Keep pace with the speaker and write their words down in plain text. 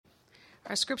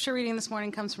Our scripture reading this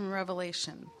morning comes from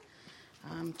Revelation,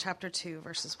 chapter 2,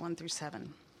 verses 1 through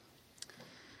 7.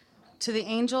 To the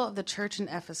angel of the church in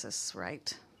Ephesus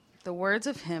write, the words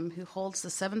of him who holds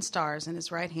the 7 stars in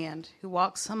his right hand, who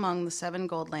walks among the 7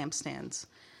 gold lampstands.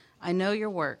 I know your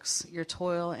works, your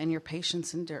toil, and your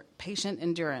patient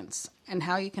endurance, and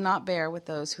how you cannot bear with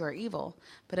those who are evil,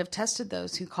 but have tested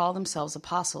those who call themselves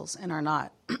apostles and are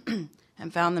not,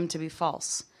 and found them to be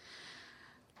false.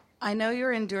 I know you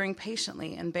are enduring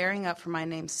patiently and bearing up for my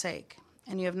name's sake,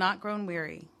 and you have not grown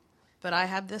weary. But I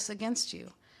have this against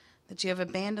you, that you have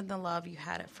abandoned the love you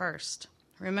had at first.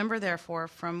 Remember, therefore,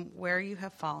 from where you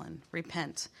have fallen,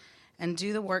 repent, and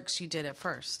do the works you did at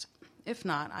first. If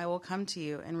not, I will come to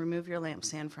you and remove your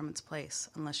lampstand from its place,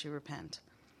 unless you repent.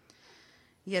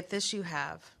 Yet this you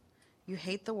have. You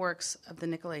hate the works of the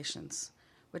Nicolaitans,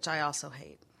 which I also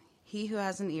hate. He who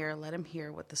has an ear, let him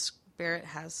hear what the Spirit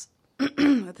has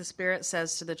what the Spirit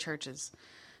says to the churches.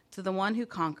 To the one who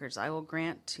conquers, I will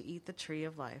grant to eat the tree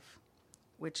of life,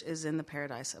 which is in the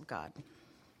paradise of God.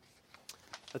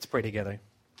 Let's pray together.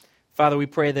 Father, we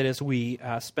pray that as we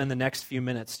spend the next few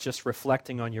minutes just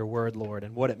reflecting on your word, Lord,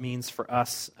 and what it means for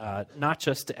us, not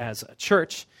just as a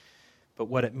church, but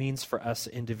what it means for us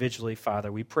individually,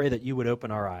 Father, we pray that you would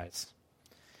open our eyes.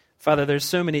 Father, there's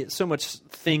so much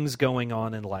things going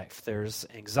on in life. There's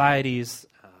anxieties,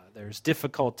 there's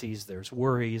difficulties, there's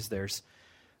worries, there's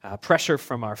pressure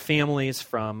from our families,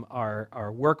 from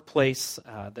our workplace,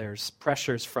 there's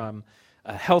pressures from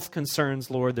health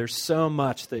concerns, Lord. There's so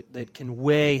much that can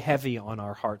weigh heavy on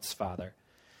our hearts, Father.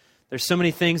 There's so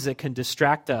many things that can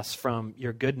distract us from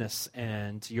your goodness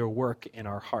and your work in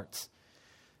our hearts.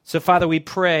 So, Father, we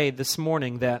pray this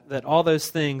morning that all those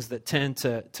things that tend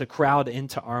to crowd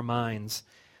into our minds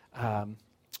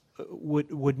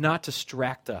would not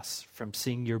distract us from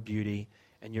seeing your beauty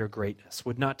and your greatness,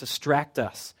 would not distract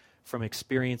us from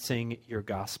experiencing your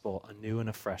gospel anew and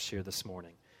afresh here this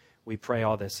morning. We pray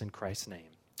all this in Christ's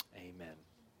name. Amen.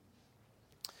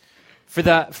 For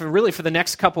the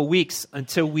next couple weeks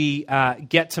until we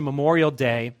get to Memorial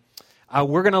Day,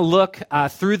 we're going to look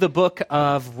through the book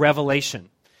of Revelation.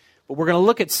 But we're going to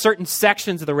look at certain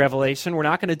sections of the Revelation. We're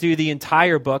not going to do the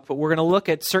entire book, but we're going to look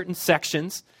at certain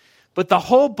sections. But the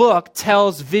whole book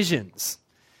tells visions.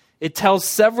 It tells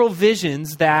several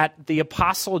visions that the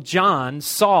Apostle John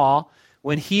saw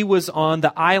when he was on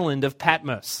the island of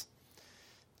Patmos.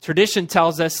 Tradition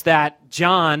tells us that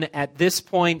John, at this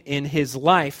point in his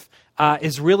life,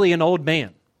 is really an old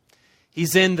man.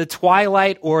 He's in the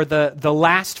twilight or the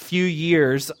last few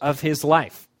years of his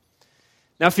life.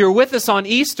 Now, if you're with us on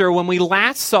Easter, when we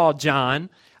last saw John,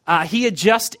 he had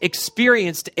just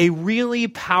experienced a really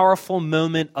powerful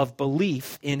moment of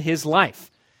belief in his life.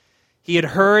 He had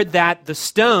heard that the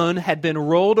stone had been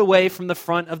rolled away from the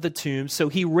front of the tomb, so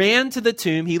he ran to the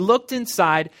tomb, he looked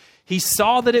inside, he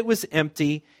saw that it was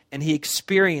empty, and he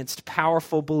experienced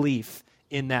powerful belief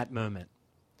in that moment.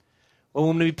 Well,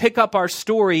 when we pick up our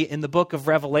story in the book of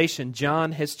Revelation,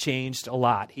 John has changed a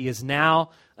lot. He is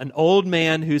now an old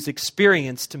man who's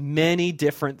experienced many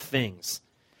different things.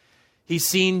 He's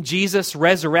seen Jesus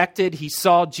resurrected. He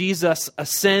saw Jesus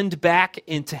ascend back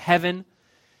into heaven.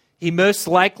 He most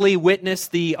likely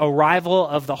witnessed the arrival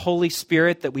of the Holy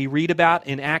Spirit that we read about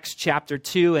in Acts chapter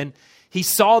 2, and he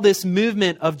saw this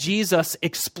movement of Jesus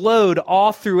explode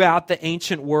all throughout the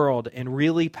ancient world in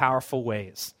really powerful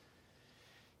ways.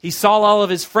 He saw all of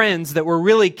his friends that were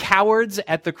really cowards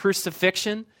at the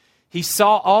crucifixion. He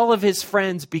saw all of his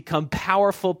friends become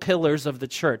powerful pillars of the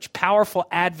church, powerful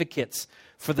advocates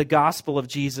for the gospel of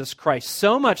Jesus Christ.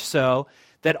 So much so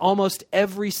that almost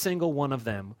every single one of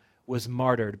them was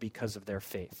martyred because of their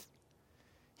faith.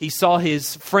 He saw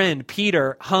his friend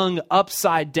Peter hung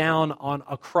upside down on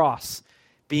a cross,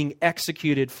 being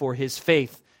executed for his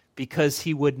faith because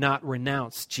he would not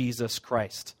renounce Jesus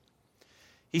Christ.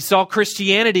 He saw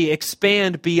Christianity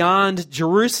expand beyond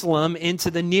Jerusalem into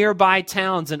the nearby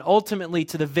towns and ultimately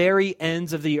to the very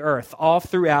ends of the earth, all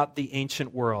throughout the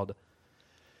ancient world.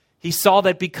 He saw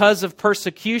that because of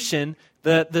persecution,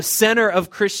 the center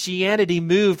of Christianity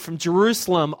moved from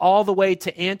Jerusalem all the way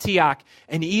to Antioch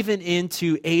and even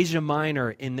into Asia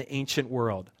Minor in the ancient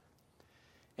world.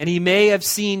 And he may have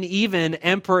seen even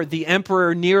the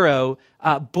Emperor Nero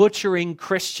butchering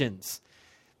Christians,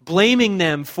 blaming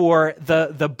them for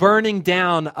the burning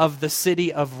down of the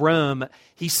city of Rome.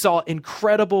 He saw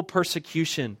incredible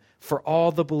persecution for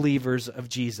all the believers of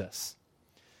Jesus.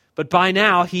 But by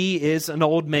now, he is an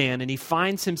old man, and he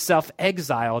finds himself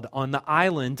exiled on the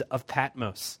island of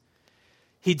Patmos.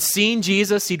 He'd seen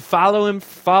Jesus. He'd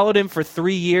followed him for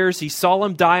 3 years. He saw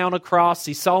him die on a cross.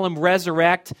 He saw him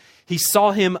resurrect. He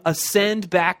saw him ascend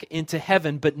back into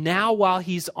heaven, but now while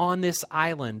he's on this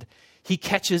island, he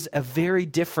catches a very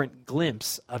different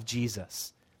glimpse of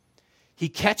Jesus. He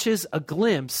catches a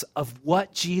glimpse of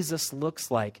what Jesus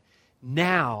looks like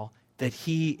now that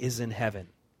he is in heaven.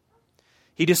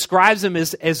 He describes him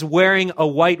as wearing a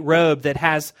white robe that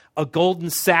has a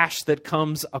golden sash that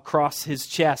comes across his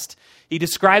chest. He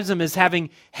describes him as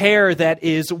having hair that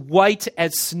is white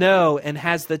as snow and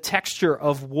has the texture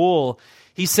of wool.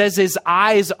 He says his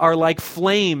eyes are like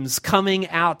flames coming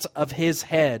out of his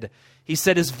head. He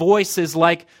said his voice is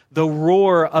like the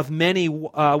roar of many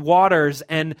waters,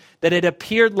 and that it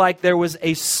appeared like there was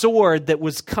a sword that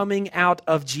was coming out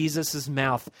of Jesus'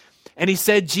 mouth. And he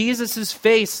said Jesus'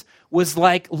 face was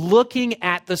like looking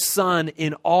at the sun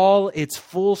in all its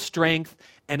full strength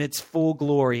and its full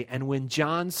glory. And when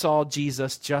John saw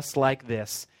Jesus just like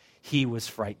this, he was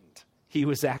frightened. He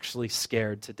was actually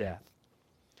scared to death.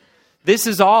 This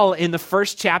is all in the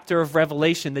first chapter of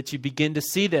Revelation that you begin to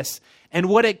see this. And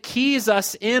what it keys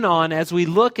us in on as we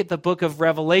look at the book of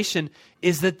Revelation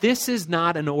is that this is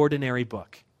not an ordinary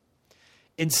book.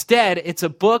 Instead, it's a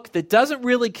book that doesn't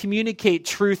really communicate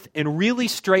truth in really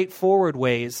straightforward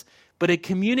ways, but it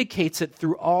communicates it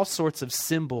through all sorts of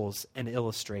symbols and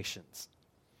illustrations.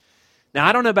 Now,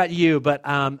 I don't know about you, but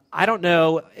I don't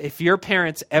know if your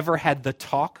parents ever had the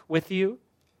talk with you.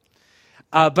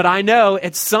 But I know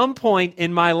at some point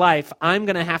in my life, I'm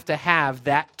going to have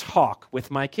that talk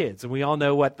with my kids. And we all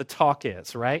know what the talk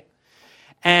is, right?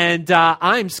 And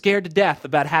I'm scared to death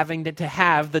about having to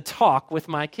have the talk with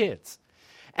my kids.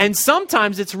 And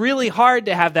sometimes it's really hard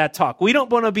to have that talk. We don't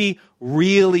want to be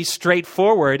really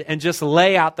straightforward and just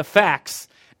lay out the facts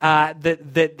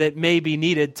that may be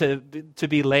needed to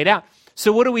be laid out.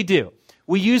 So what do?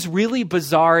 We use really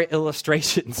bizarre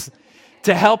illustrations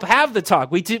to help have the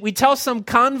talk. We tell some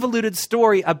convoluted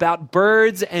story about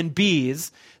birds and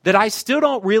bees that I still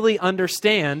don't really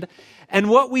understand. And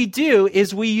what we do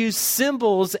is we use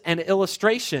symbols and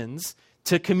illustrations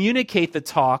to communicate the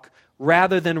talk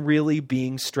rather than really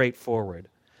being straightforward.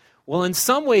 Well, in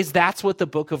some ways, that's what the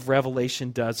book of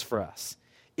Revelation does for us.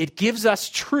 It gives us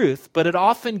truth, but it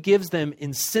often gives them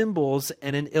in symbols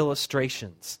and in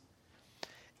illustrations.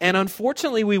 And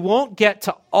unfortunately, we won't get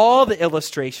to all the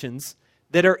illustrations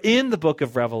that are in the book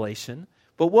of Revelation,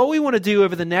 but what we want to do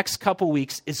over the next couple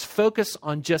weeks is focus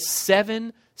on just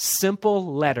 7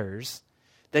 simple letters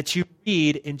that you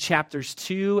read in chapters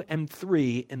 2 and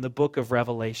 3 in the book of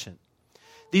Revelation.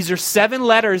 These are 7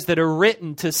 letters that are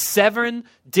written to 7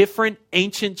 different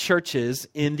ancient churches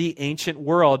in the ancient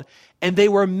world, and they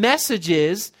were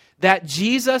messages that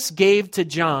Jesus gave to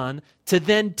John to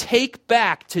then take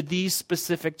back to these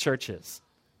specific churches.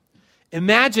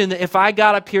 Imagine if I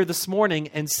got up here this morning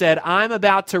and said, I'm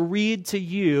about to read to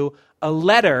you a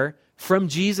letter from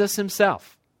Jesus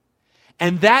himself.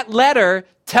 And that letter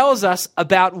tells us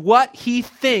about what he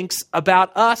thinks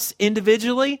about us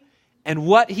individually and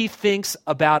what he thinks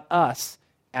about us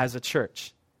as a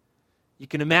church. You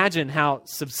can imagine how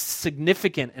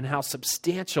significant and how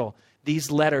substantial these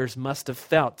letters must have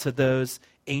felt to those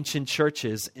ancient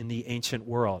churches in the ancient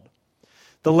world.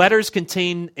 The letters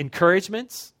contain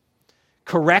encouragements,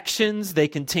 corrections, they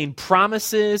contain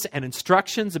promises and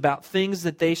instructions about things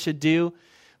that they should do.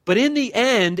 But in the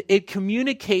end, it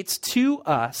communicates to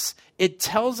us, it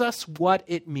tells us what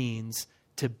it means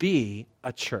to be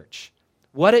a church,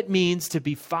 what it means to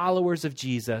be followers of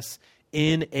Jesus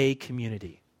in a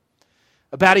community.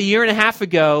 About 1.5 years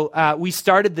ago, we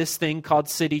started this thing called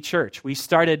City Church. We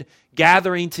started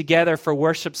gathering together for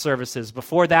worship services.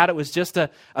 Before that, it was just a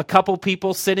couple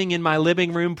people sitting in my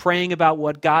living room praying about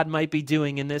what God might be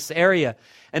doing in this area.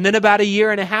 And then about 1.5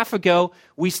 years ago,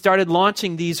 we started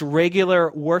launching these regular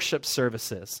worship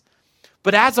services.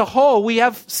 But as a whole, we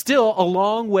have still a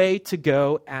long way to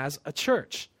go as a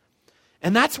church.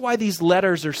 And that's why these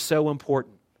letters are so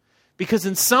important. Because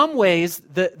in some ways,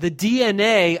 the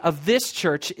DNA of this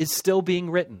church is still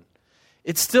being written.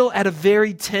 It's still at a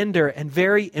very tender and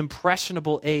very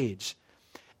impressionable age.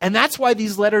 And that's why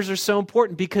these letters are so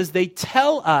important, because they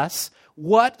tell us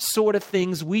what sort of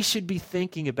things we should be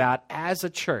thinking about as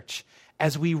a church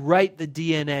as we write the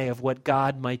DNA of what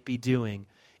God might be doing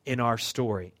in our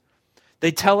story.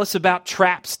 They tell us about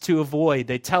traps to avoid.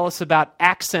 They tell us about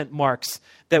accent marks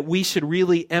that we should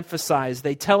really emphasize.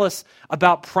 They tell us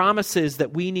about promises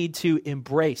that we need to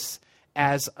embrace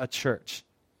as a church.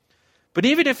 But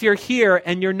even if you're here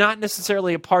and you're not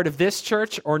necessarily a part of this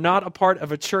church or not a part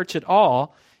of a church at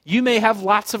all, you may have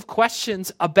lots of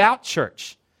questions about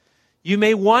church. You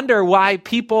may wonder why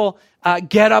people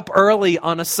get up early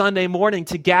on a Sunday morning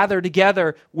to gather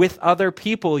together with other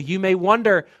people. You may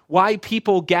wonder why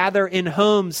people gather in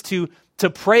homes to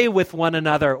pray with one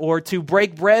another, or to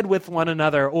break bread with one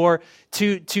another, or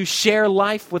to share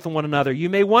life with one another. You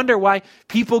may wonder why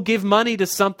people give money to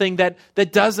something that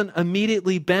doesn't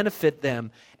immediately benefit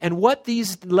them. And what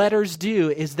these letters do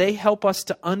is they help us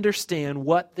to understand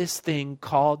what this thing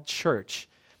called church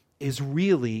is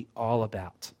really all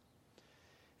about.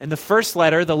 And the first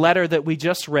letter, the letter that we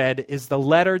just read, is the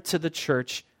letter to the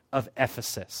church of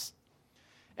Ephesus.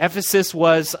 Ephesus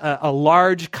was a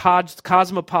large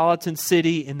cosmopolitan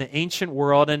city in the ancient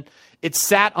world, and it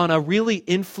sat on a really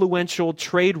influential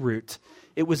trade route.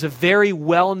 It was a very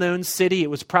well-known city.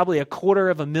 It was probably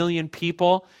 250,000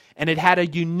 people, and it had a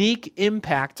unique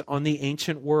impact on the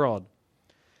ancient world.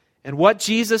 And what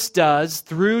Jesus does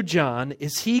through John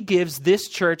is he gives this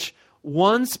church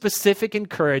one specific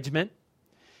encouragement,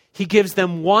 he gives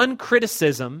them one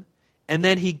criticism, and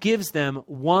then he gives them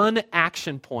one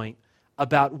action point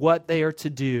about what they are to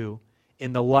do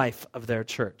in the life of their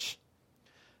church.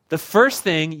 The first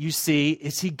thing you see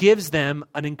is he gives them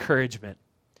an encouragement.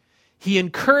 He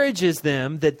encourages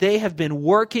them that they have been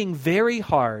working very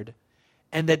hard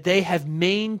and that they have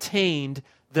maintained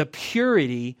the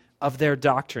purity of their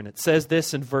doctrine. It says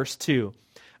this in verse 2.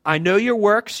 I know your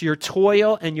works, your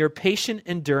toil, and your patient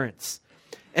endurance,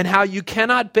 and how you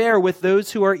cannot bear with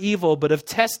those who are evil, but have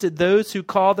tested those who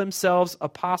call themselves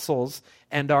apostles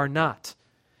and are not,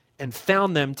 and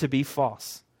found them to be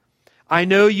false. I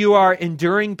know you are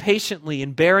enduring patiently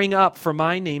and bearing up for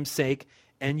my name's sake,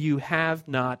 and you have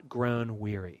not grown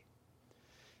weary.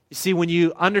 You see, when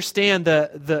you understand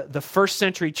the first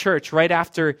century church, right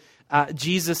after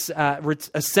Jesus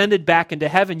ascended back into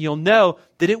heaven, you'll know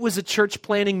that it was a church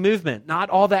planting movement, not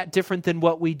all that different than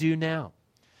what we do now.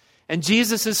 And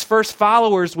Jesus' first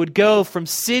followers would go from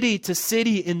city to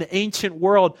city in the ancient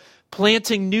world,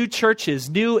 planting new churches,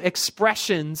 new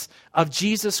expressions of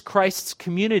Jesus Christ's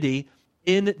community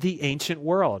in the ancient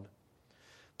world.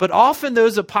 But often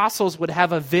those apostles would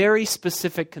have a very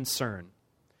specific concern.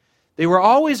 They were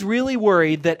always really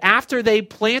worried that after they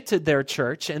planted their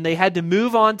church and they had to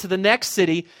move on to the next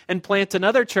city and plant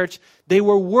another church, they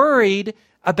were worried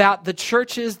about the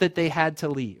churches that they had to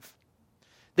leave.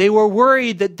 They were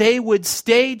worried that they would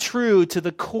stay true to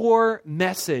the core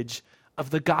message of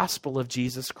the gospel of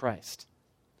Jesus Christ.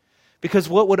 Because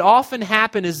what would often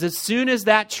happen is as soon as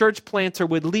that church planter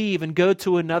would leave and go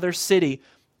to another city,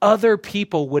 other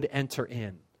people would enter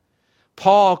in.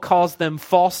 Paul calls them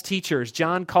false teachers.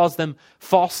 John calls them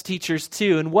false teachers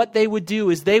too. And what they would do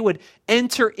is they would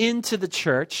enter into the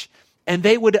church and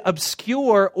they would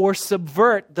obscure or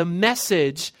subvert the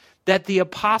message that the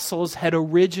apostles had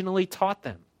originally taught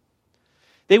them.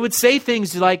 They would say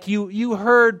things like, you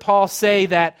heard Paul say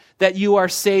that you are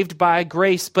saved by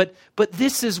grace, but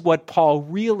this is what Paul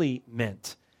really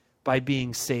meant by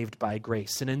being saved by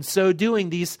grace. And in so doing,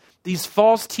 these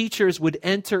false teachers would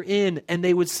enter in and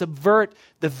they would subvert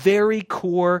the very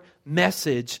core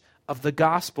message of the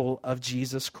gospel of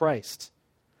Jesus Christ.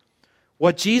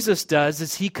 What Jesus does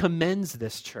is he commends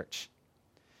this church.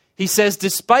 He says,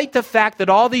 despite the fact that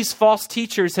all these false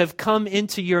teachers have come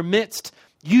into your midst,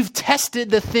 you've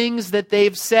tested the things that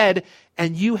they've said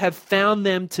and you have found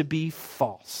them to be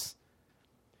false.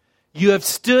 You have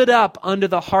stood up under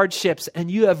the hardships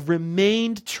and you have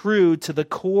remained true to the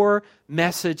core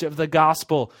message of the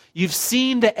gospel. You've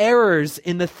seen the errors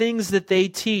in the things that they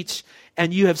teach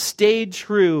and you have stayed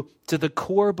true to the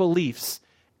core beliefs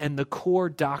and the core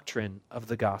doctrine of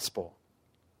the gospel.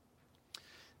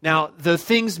 Now, though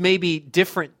things may be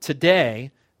different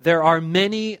today, there are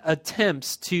many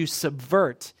attempts to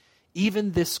subvert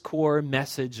even this core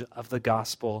message of the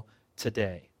gospel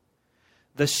today.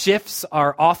 The shifts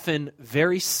are often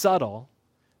very subtle,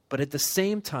 but at the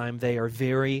same time, they are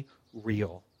very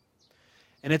real.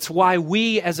 And it's why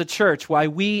we as a church, why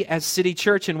we as City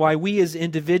Church, and why we as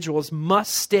individuals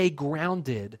must stay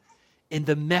grounded in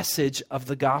the message of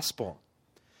the gospel.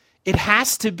 It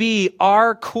has to be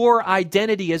our core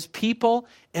identity as people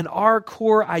and our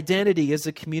core identity as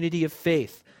a community of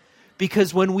faith.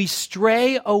 Because when we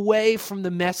stray away from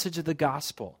the message of the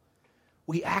gospel,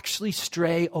 we actually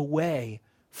stray away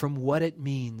from what it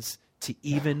means to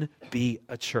even be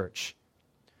a church.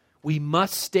 We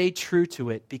must stay true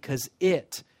to it because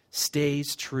it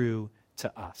stays true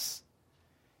to us.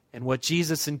 And what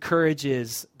Jesus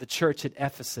encourages the church at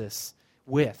Ephesus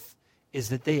with is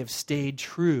that they have stayed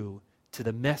true to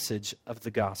the message of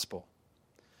the gospel.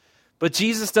 But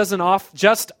Jesus doesn't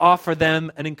just offer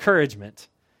them an encouragement.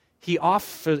 He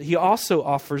also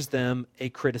offers them a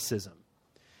criticism.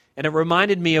 And it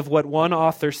reminded me of what one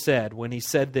author said when he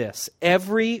said this: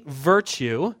 every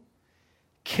virtue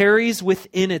carries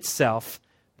within itself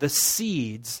the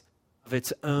seeds of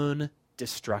its own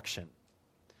destruction.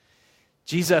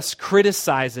 Jesus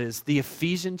criticizes the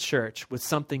Ephesian church with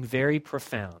something very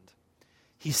profound.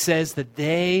 He says that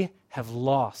they have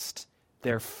lost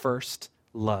their first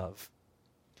love.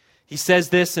 He says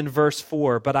this in verse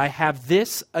 4, "But I have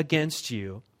this against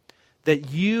you,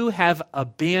 that you have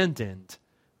abandoned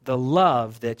the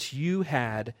love that you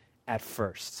had at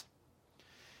first."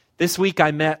 This week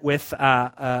I met with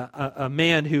a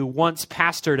man who once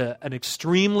pastored an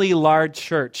extremely large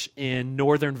church in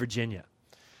Northern Virginia.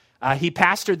 He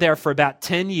pastored there for about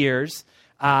 10 years,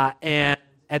 and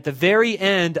at the very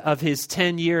end of his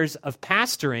 10 years of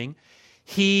pastoring,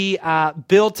 he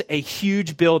built a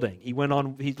huge building.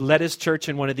 He led his church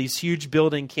in one of these huge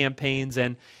building campaigns,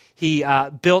 and he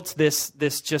built this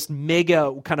just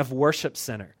mega kind of worship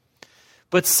center.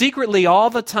 But secretly, all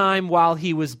the time while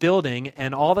he was building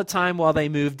and all the time while they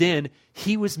moved in,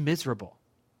 he was miserable.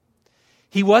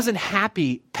 He wasn't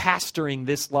happy pastoring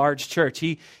this large church.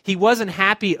 He wasn't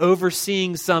happy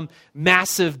overseeing some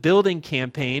massive building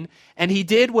campaign, and he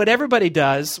did what everybody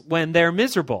does when they're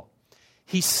miserable.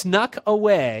 He snuck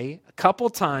away a couple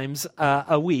times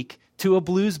a week to a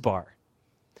blues bar.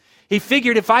 He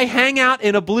figured, if I hang out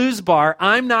in a blues bar,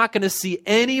 I'm not going to see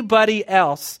anybody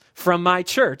else from my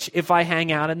church if I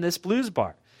hang out in this blues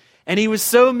bar. And he was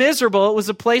so miserable, it was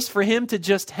a place for him to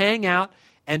just hang out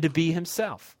and to be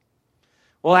himself.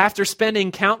 Well, after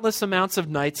spending countless amounts of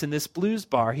nights in this blues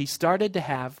bar, he started to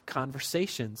have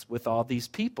conversations with all these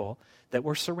people that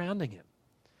were surrounding him.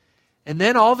 And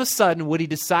then all of a sudden, what he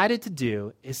decided to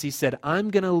do is he said,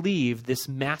 I'm going to leave this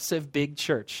massive big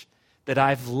church that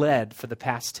I've led for the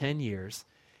past 10 years,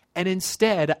 and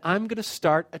instead, I'm going to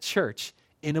start a church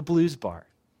in a blues bar.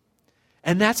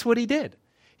 And that's what he did.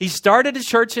 He started a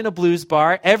church in a blues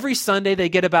bar. Every Sunday, they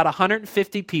get about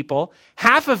 150 people.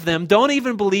 Half of them don't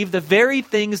even believe the very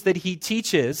things that he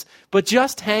teaches, but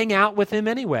just hang out with him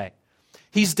anyway.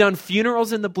 He's done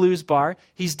funerals in the blues bar.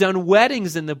 He's done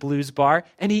weddings in the blues bar.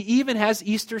 And he even has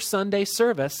Easter Sunday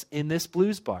service in this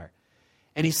blues bar.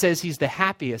 And he says he's the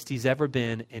happiest he's ever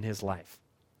been in his life.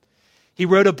 He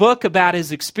wrote a book about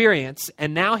his experience,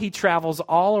 and now he travels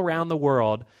all around the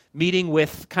world meeting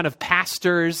with kind of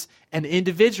pastors and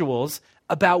individuals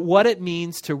about what it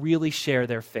means to really share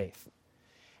their faith.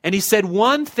 And he said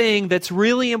one thing that's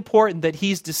really important that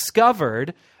he's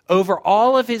discovered over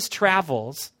all of his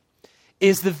travels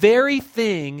is the very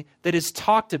thing that is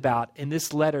talked about in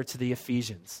this letter to the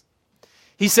Ephesians.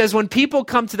 He says when people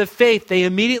come to the faith, they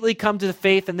immediately come to the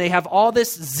faith and they have all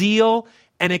this zeal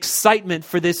and excitement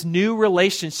for this new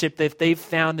relationship that they've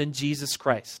found in Jesus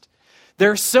Christ.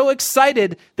 They're so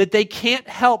excited that they can't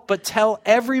help but tell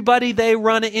everybody they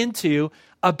run into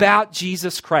about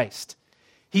Jesus Christ.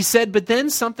 He said, but then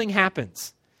something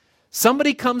happens.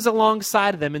 Somebody comes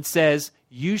alongside of them and says,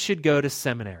 you should go to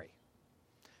seminary.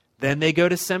 Then they go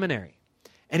to seminary.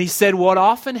 And he said what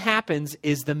often happens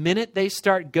is the minute they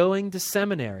start going to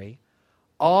seminary,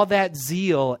 all that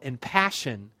zeal and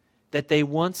passion that they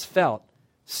once felt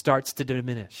starts to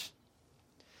diminish.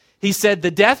 He said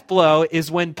the death blow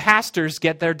is when pastors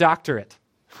get their doctorate.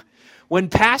 When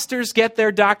pastors get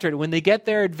their doctorate, when they get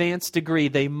their advanced degree,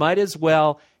 they might as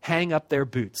well hang up their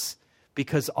boots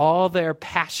because all their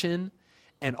passion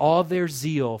and all their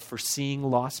zeal for seeing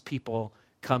lost people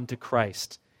come to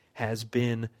Christ has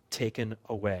been taken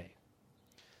away.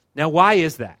 Now, why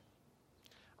is that?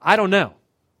 I don't know.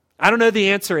 I don't know the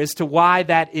answer as to why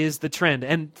that is the trend.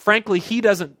 And frankly, he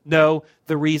doesn't know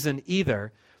the reason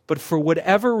either. But for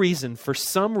whatever reason, for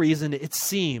some reason, it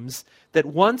seems that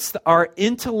once our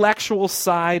intellectual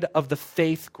side of the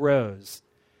faith grows,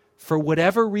 for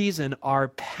whatever reason, our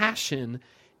passion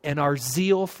and our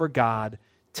zeal for God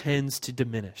tends to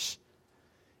diminish.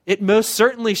 It most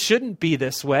certainly shouldn't be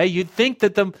this way. You'd think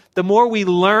that the more we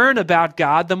learn about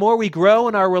God, the more we grow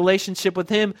in our relationship with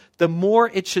Him, the more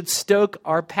it should stoke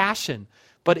our passion.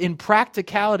 But in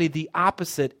practicality, the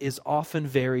opposite is often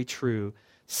very true.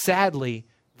 Sadly,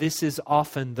 this is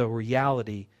often the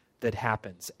reality that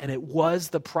happens. And it was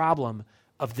the problem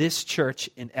of this church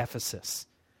in Ephesus.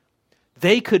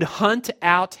 They could hunt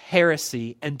out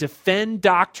heresy and defend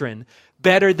doctrine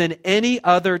better than any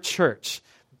other church.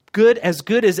 Good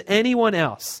as anyone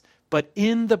else, but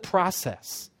in the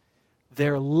process,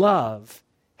 their love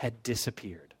had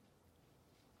disappeared.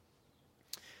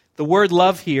 The word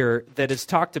love here that is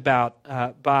talked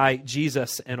about by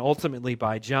Jesus and ultimately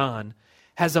by John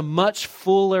has a much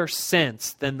fuller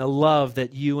sense than the love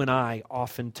that you and I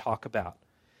often talk about.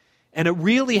 And it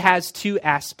really has two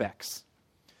aspects.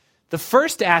 The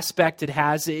first aspect it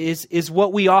has is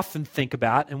what we often think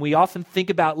about, and we often think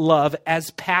about love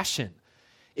as passion.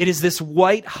 It is this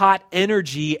white-hot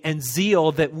energy and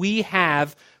zeal that we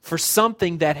have for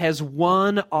something that has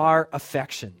won our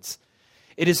affections.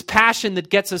 It is passion that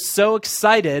gets us so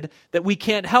excited that we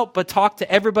can't help but talk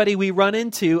to everybody we run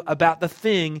into about the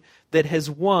thing that has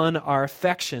won our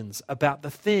affections, about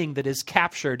the thing that has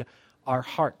captured our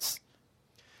hearts.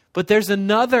 But there's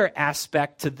another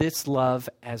aspect to this love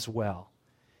as well,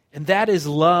 and that is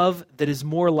love that is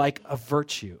more like a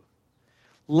virtue.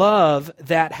 Love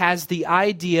that has the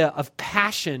idea of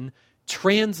passion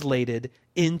translated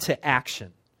into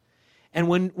action. And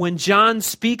when John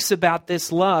speaks about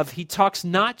this love, he talks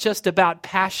not just about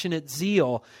passionate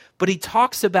zeal, but he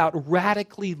talks about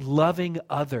radically loving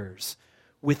others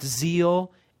with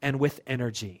zeal and with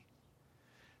energy.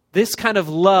 This kind of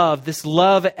love, this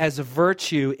love as a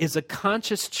virtue, is a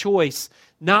conscious choice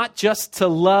not just to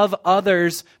love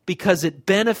others because it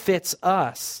benefits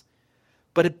us,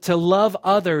 but to love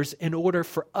others in order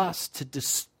for us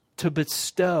to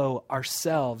bestow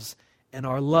ourselves and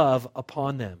our love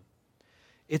upon them.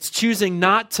 It's choosing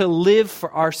not to live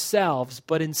for ourselves,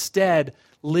 but instead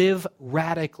live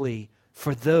radically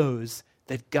for those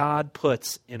that God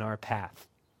puts in our path.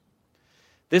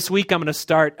 This week I'm going to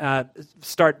start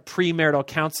premarital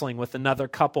counseling with another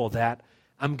couple that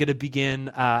I'm going to begin,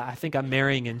 I think I'm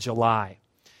marrying in July.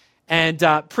 And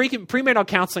premarital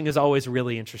counseling is always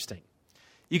really interesting.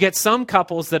 You get some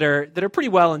couples that are pretty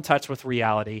well in touch with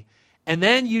reality, and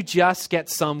then you just get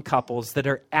some couples that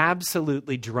are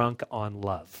absolutely drunk on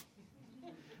love.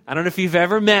 I don't know if you've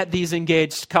ever met these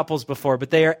engaged couples before,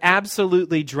 but they are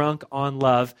absolutely drunk on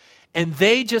love, and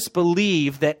they just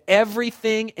believe that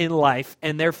everything in life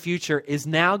and their future is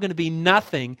now going to be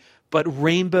nothing but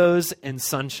rainbows and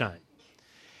sunshine.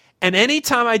 And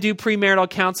anytime I do premarital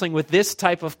counseling with this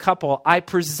type of couple, I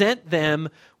present them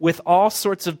with all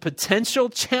sorts of potential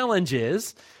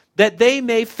challenges that they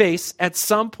may face at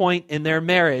some point in their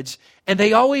marriage. And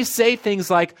they always say things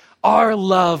like, our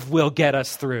love will get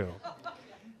us through.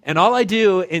 And all I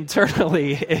do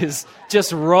internally is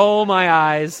just roll my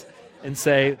eyes and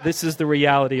say, this is the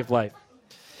reality of life.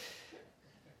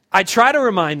 I try to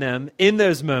remind them in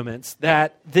those moments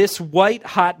that this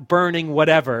white-hot burning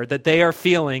whatever that they are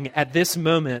feeling at this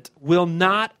moment will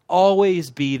not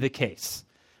always be the case.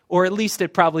 Or at least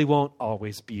it probably won't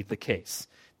always be the case.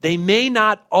 They may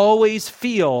not always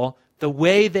feel the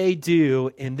way they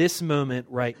do in this moment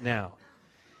right now.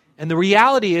 And the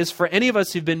reality is, for any of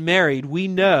us who've been married, we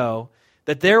know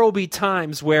that there will be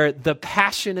times where the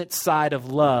passionate side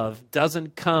of love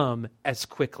doesn't come as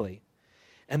quickly.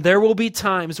 And there will be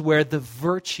times where the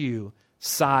virtue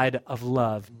side of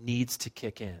love needs to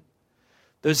kick in.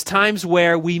 Those times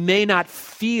where we may not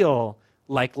feel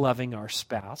like loving our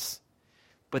spouse,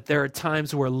 but there are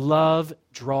times where love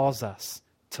draws us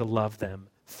to love them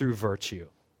through virtue.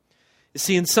 You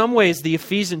see, in some ways, the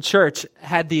Ephesian church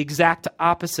had the exact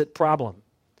opposite problem.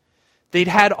 They'd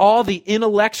had all the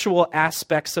intellectual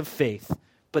aspects of faith,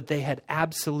 but they had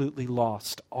absolutely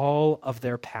lost all of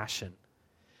their passion.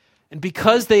 And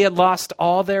because they had lost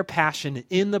all their passion,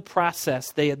 in the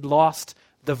process, they had lost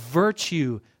the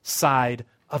virtue side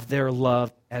of their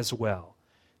love as well.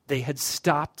 They had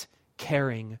stopped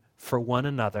caring for one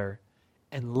another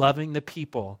and loving the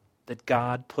people that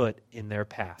God put in their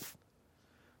path.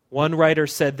 One writer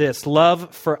said this,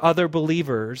 love for other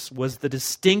believers was the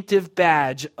distinctive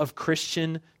badge of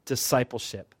Christian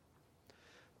discipleship.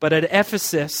 But at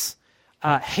Ephesus,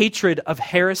 hatred of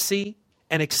heresy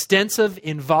and extensive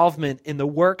involvement in the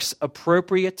works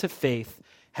appropriate to faith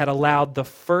had allowed the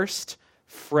first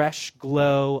fresh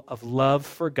glow of love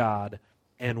for God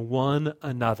and one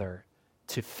another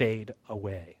to fade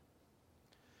away.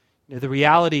 You know, the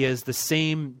reality is the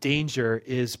same danger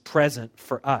is present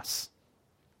for us.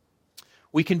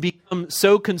 We can become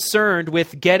so concerned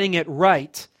with getting it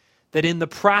right that in the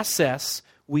process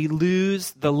we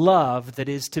lose the love that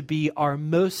is to be our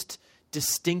most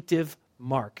distinctive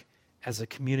mark as a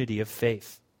community of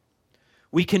faith.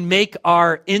 We can make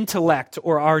our intellect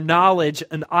or our knowledge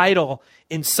an idol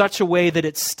in such a way that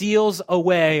it steals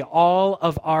away all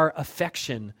of our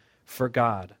affection for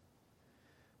God.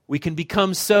 We can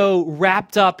become so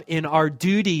wrapped up in our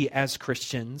duty as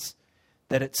Christians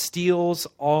that it steals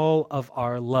all of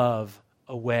our love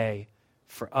away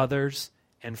for others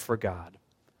and for God.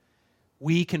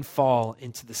 We can fall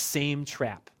into the same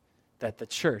trap that the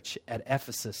church at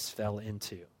Ephesus fell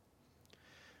into.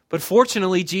 But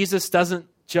fortunately, Jesus doesn't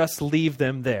just leave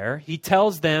them there. He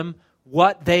tells them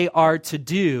what they are to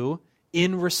do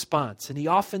in response. And he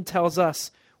often tells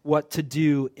us what to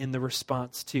do in the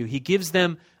response too. He gives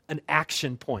them an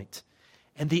action point.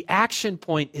 And the action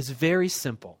point is very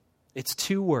simple. It's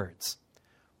 2 words.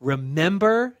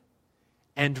 Remember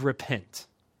and repent.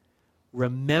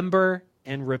 Remember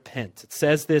and repent. It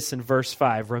says this in verse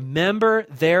 5. Remember,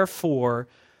 therefore,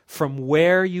 from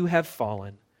where you have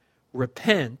fallen,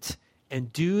 repent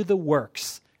and do the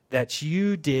works that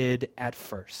you did at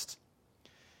first.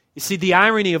 You see, the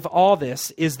irony of all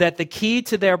this is that the key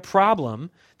to their problem,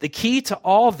 the key to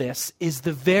all this, is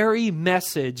the very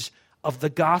message of the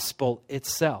gospel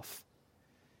itself.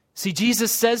 See,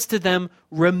 Jesus says to them,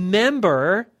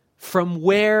 remember from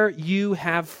where you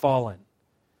have fallen.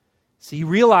 See, he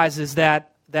realizes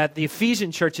that the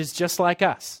Ephesian church is just like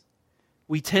us.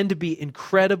 We tend to be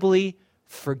incredibly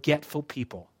forgetful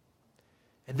people.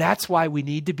 And that's why we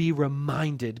need to be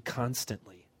reminded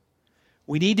constantly.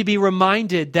 We need to be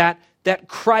reminded that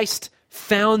Christ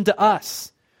found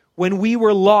us. When we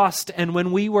were lost and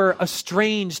when we were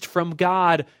estranged from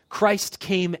God, Christ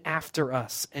came after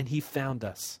us and he found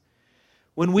us.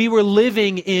 When we were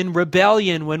living in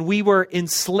rebellion, when we were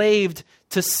enslaved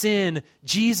to sin,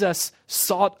 Jesus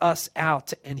sought us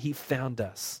out and he found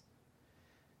us.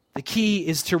 The key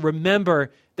is to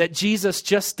remember that Jesus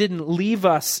just didn't leave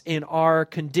us in our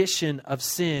condition of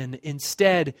sin.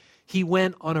 Instead, he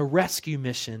went on a rescue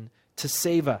mission to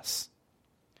save us.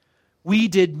 We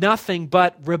did nothing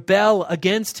but rebel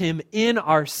against him in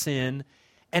our sin,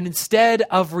 and instead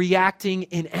of reacting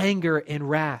in anger and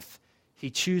wrath, he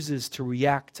chooses to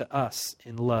react to us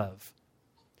in love.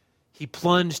 He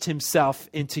plunged himself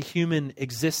into human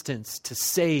existence to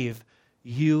save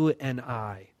you and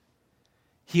I.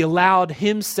 He allowed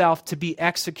himself to be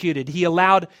executed. He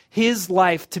allowed his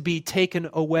life to be taken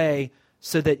away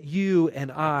so that you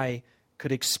and I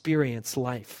could experience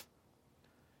life.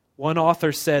 One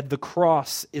author said, the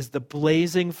cross is the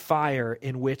blazing fire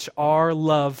in which our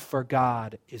love for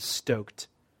God is stoked.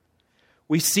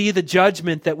 We see the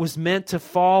judgment that was meant to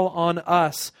fall on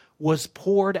us was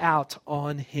poured out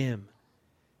on him.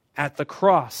 At the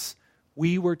cross,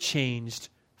 we were changed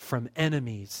from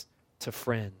enemies to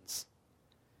friends.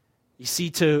 You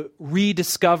see, to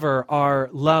rediscover our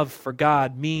love for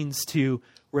God means to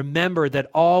remember that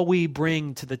all we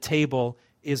bring to the table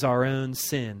is our own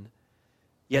sin.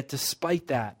 Yet despite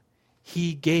that,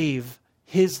 he gave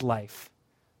his life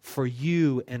for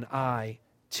you and I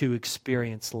to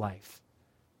experience life.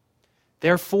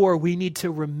 Therefore, we need to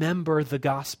remember the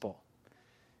gospel.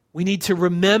 We need to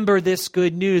remember this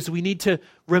good news. We need to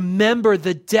remember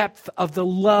the depth of the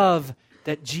love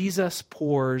that Jesus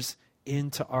pours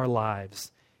into our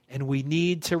lives. And we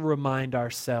need to remind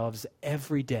ourselves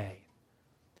every day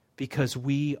because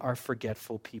we are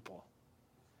forgetful people.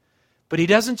 But he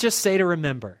doesn't just say to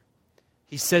remember.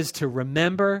 He says to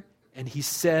remember and he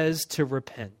says to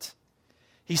repent.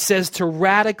 He says to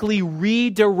radically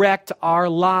redirect our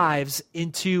lives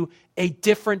into a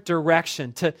different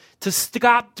direction, to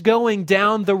stop going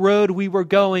down the road we were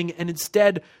going and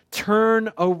instead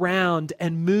turn around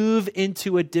and move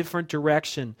into a different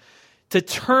direction, to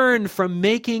turn from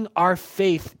making our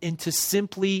faith into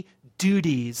simply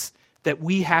duties that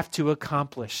we have to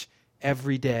accomplish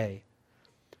every day,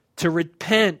 to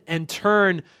repent and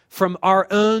turn from our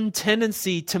own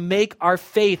tendency to make our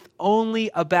faith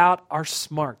only about our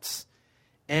smarts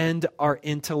and our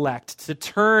intellect, to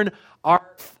turn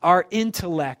our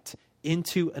intellect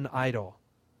into an idol.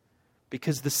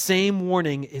 Because the same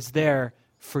warning is there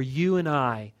for you and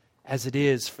I as it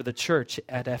is for the church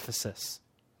at Ephesus.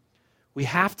 We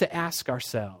have to ask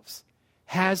ourselves,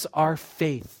 has our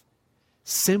faith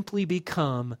simply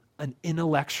become an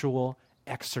intellectual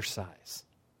exercise?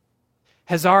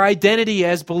 Has our identity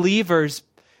as believers,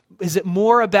 is it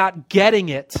more about getting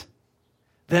it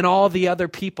than all the other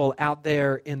people out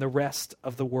there in the rest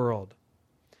of the world?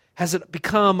 Has it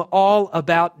become all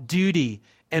about duty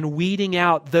and weeding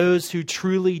out those who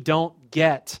truly don't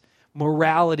get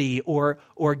morality or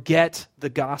get the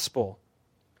gospel?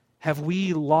 Have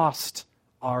we lost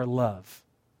our love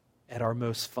at our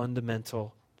most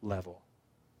fundamental level?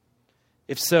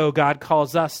 If so, God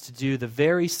calls us to do the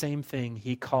very same thing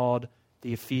he called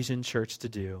the Ephesian church to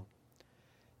do.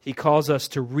 He calls us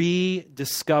to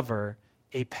rediscover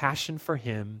a passion for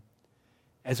him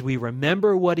as we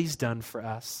remember what he's done for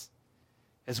us,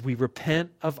 as we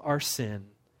repent of our sin,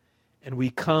 and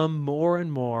we come more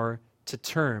and more to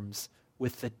terms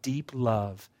with the deep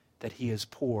love that he has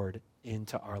poured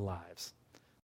into our lives.